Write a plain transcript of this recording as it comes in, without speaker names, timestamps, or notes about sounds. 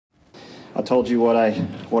I told you what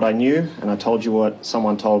I knew, and I told you what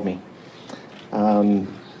someone told me. And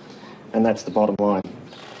that's the bottom line.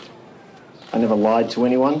 I never lied to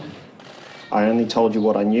anyone. I only told you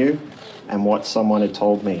what I knew and what someone had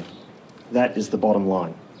told me. That is the bottom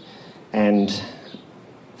line. And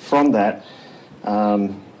from that,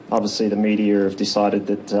 obviously the media have decided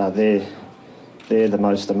that they're the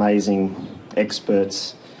most amazing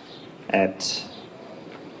experts at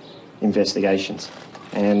investigations.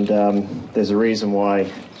 And there's a reason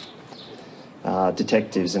why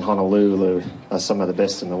detectives in Honolulu are some of the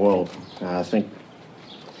best in the world. I think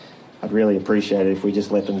I'd really appreciate it if we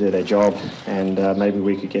just let them do their job, and maybe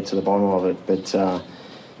we could get to the bottom of it. But,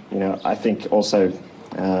 you know, I think also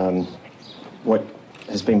what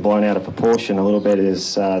has been blown out of proportion a little bit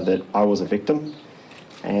is that I was a victim,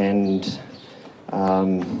 and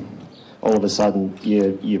all of a sudden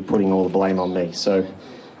you're putting all the blame on me. So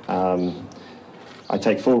I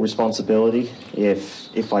take full responsibility.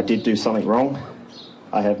 If I did do something wrong,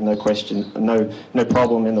 I have no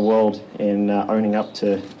problem in the world in owning up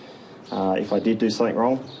to if I did do something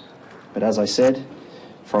wrong. But as I said,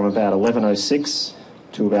 from about 11:06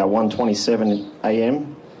 to about 1:27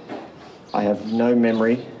 a.m, I have no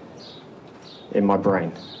memory in my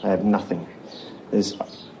brain. I have nothing.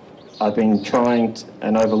 I've been trying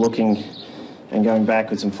and overlooking and going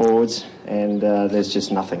backwards and forwards, and there's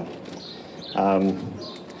just nothing.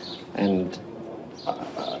 And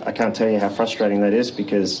I can't tell you how frustrating that is,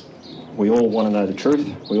 because we all want to know the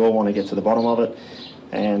truth. We all want to get to the bottom of it.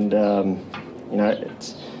 And, you know,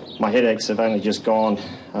 my headaches have only just gone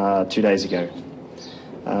 2 days ago.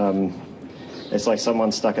 It's like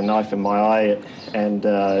someone stuck a knife in my eye, and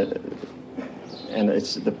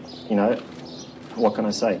it's, you know, what can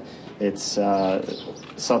I say? It's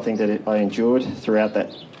something that I endured throughout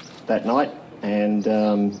that night, and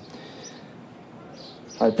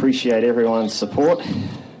I appreciate everyone's support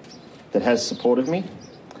that has supported me.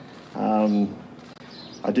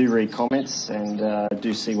 I do read comments and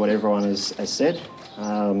do see what everyone has said,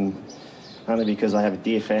 only because I have a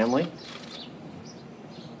dear family.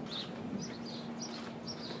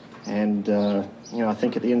 And, you know, I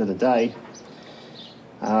think at the end of the day,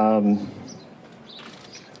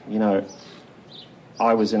 you know,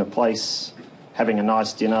 I was in a place having a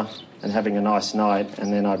nice dinner and having a nice night,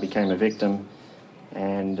 and then I became a victim,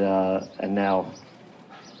 and now,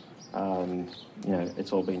 you know,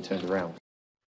 it's all been turned around.